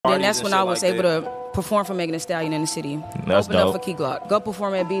Then that's when I was able to perform for Megan Thee Stallion in the city. That's Open up for Key Glock. Go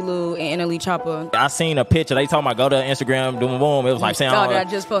perform at B-Lou and Interlee Chopper. I seen a picture. They talking about go to Instagram, boom, boom. It was like saying, that I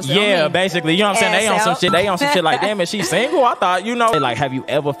just posted. Yeah, basically. You know what I'm saying? They on some shit. They on some shit like, damn, is she single? I thought, you know. Like, have you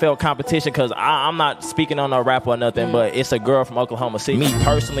ever felt competition? Because I'm not speaking on no rap or nothing, but it's a girl from Oklahoma City. Me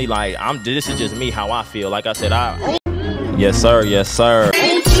personally, like, this is just me how I feel. Like I said, yes, sir. Yes, sir.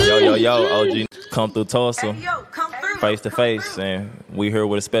 Yo, OG, come through Tulsa. Face to face, and we here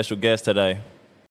with a special guest today.